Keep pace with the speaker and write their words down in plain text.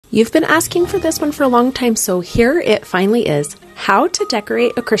You've been asking for this one for a long time, so here it finally is. How to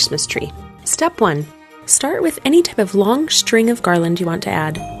decorate a Christmas tree. Step 1. Start with any type of long string of garland you want to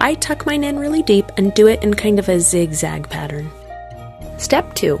add. I tuck mine in really deep and do it in kind of a zigzag pattern.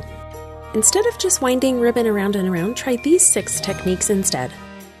 Step 2. Instead of just winding ribbon around and around, try these 6 techniques instead.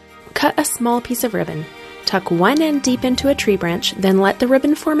 Cut a small piece of ribbon. Tuck one end deep into a tree branch, then let the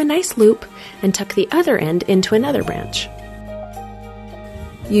ribbon form a nice loop and tuck the other end into another branch.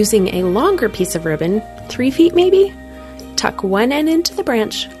 Using a longer piece of ribbon, 3 feet maybe, tuck one end into the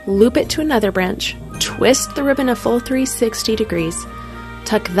branch, loop it to another branch, twist the ribbon a full 360 degrees,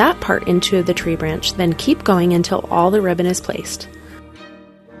 tuck that part into the tree branch, then keep going until all the ribbon is placed.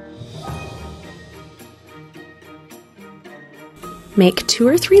 Make 2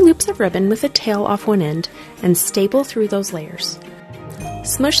 or 3 loops of ribbon with a tail off one end and staple through those layers.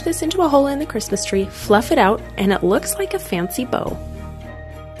 Smush this into a hole in the Christmas tree, fluff it out, and it looks like a fancy bow.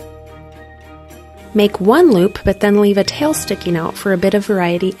 Make 1 loop, but then leave a tail sticking out for a bit of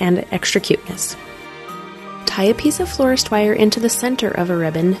variety and extra cuteness. Tie a piece of florist wire into the center of a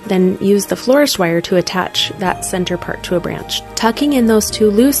ribbon, then use the florist wire to attach that center part to a branch, tucking in those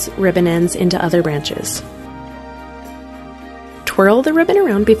 2 loose ribbon ends into other branches. Twirl the ribbon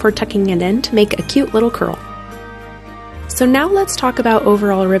around before tucking it in to make a cute little curl. So now let's talk about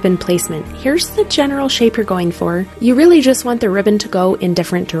overall ribbon placement. Here's the general shape you're going for. You really just want the ribbon to go in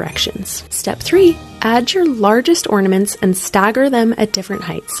different directions. Step 3. Add your largest ornaments and stagger them at different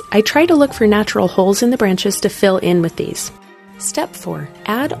heights. I try to look for natural holes in the branches to fill in with these. Step 4.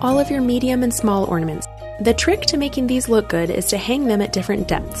 Add all of your medium and small ornaments. The trick to making these look good is to hang them at different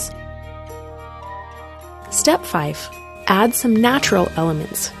depths. Step 5. Add some natural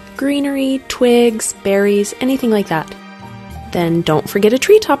elements. Greenery, twigs, berries, anything like that. Then don't forget a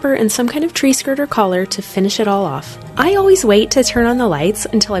tree topper and some kind of tree skirt or collar to finish it all off. I always wait to turn on the lights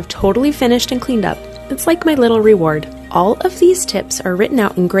until I've totally finished and cleaned up. It's like my little reward. All of these tips are written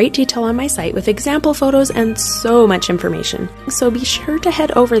out in great detail on my site with example photos and so much information. So be sure to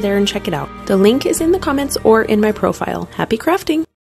head over there and check it out. The link is in the comments or in my profile. Happy crafting!